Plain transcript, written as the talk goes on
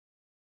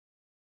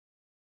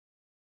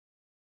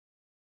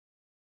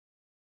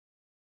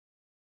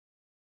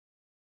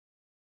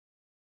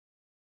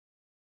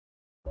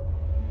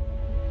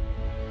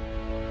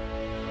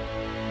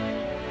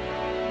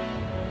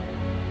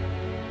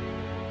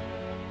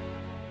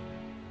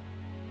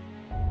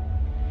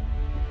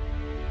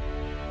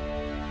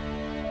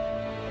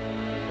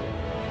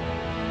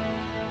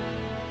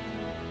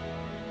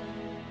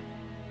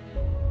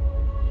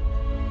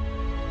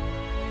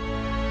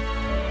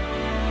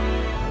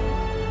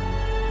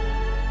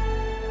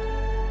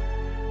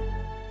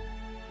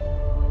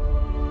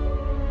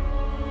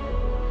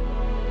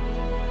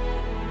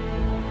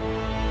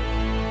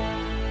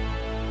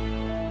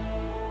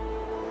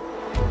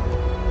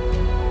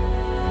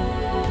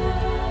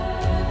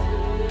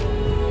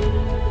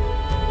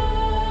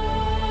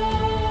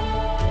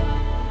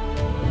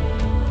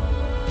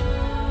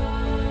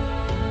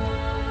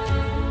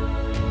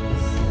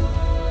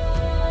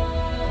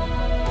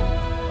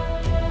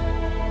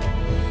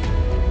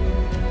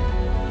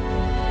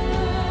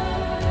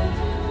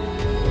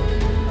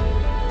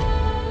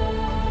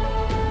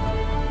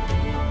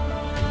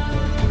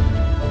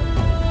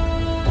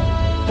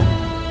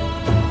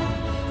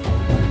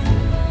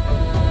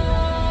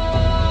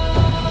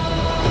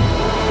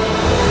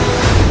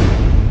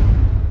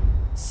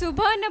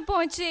सुबह न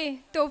पहुँचे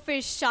तो फिर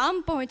शाम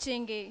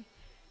पहुँचेंगे,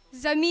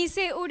 ज़मीं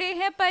से उड़े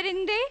हैं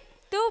परिंदे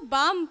तो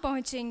बाम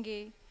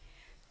पहुँचेंगे।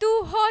 तू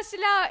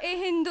हौसला ए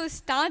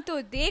हिंदुस्तान तो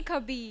देख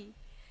अभी,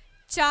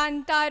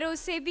 चांद तारों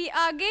से भी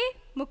आगे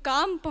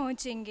मुकाम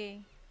पहुँचेंगे।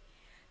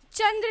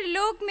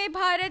 चंद्रलोक में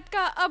भारत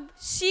का अब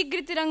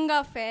शीघ्र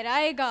तिरंगा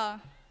फहराएगा,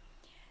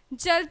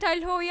 जल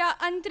थल हो या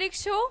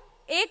अंतरिक्ष हो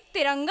एक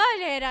तिरंगा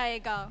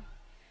लहराएगा।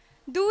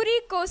 दूरी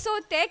कोसों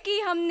तय की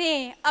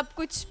हमने, अब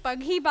कुछ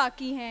पग ही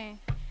बाकी हैं,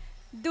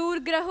 दूर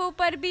ग्रहों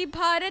पर भी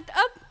भारत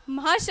अब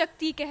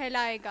महाशक्ति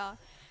कहलाएगा,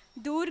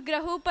 दूर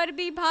ग्रहों पर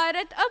भी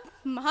भारत अब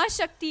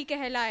महाशक्ति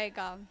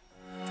कहलाएगा।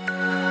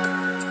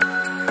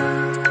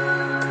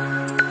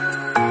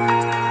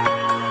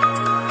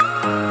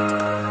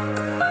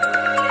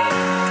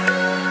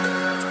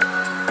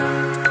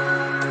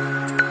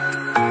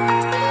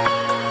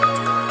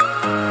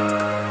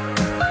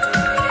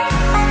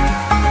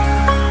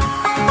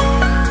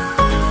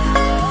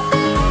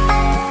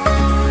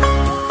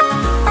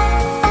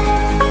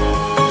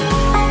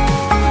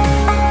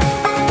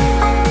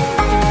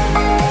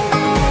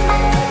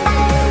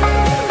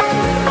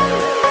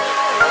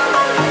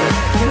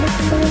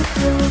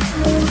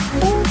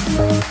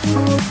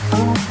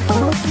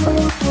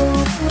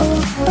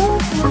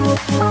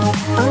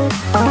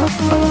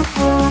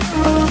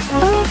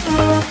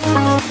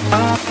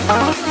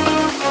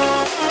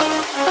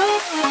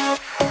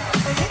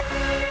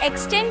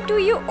 Extend to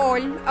you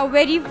all a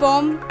very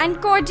warm and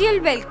cordial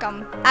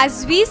welcome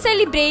as we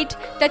celebrate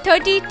the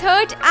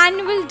 33rd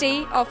annual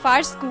day of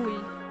our school.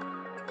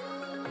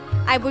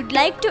 I would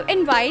like to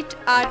invite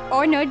our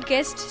honored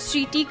guest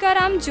Shri Tika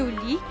Ram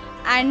Joli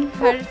and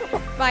her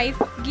wife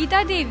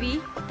Geeta Devi,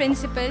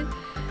 principal,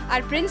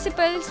 our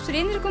principal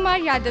Surendra Kumar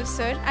Yadav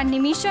sir and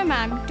Nimisha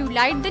ma'am to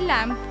light the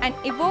lamp and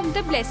evoke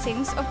the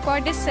blessings of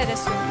Goddess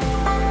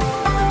Saraswati.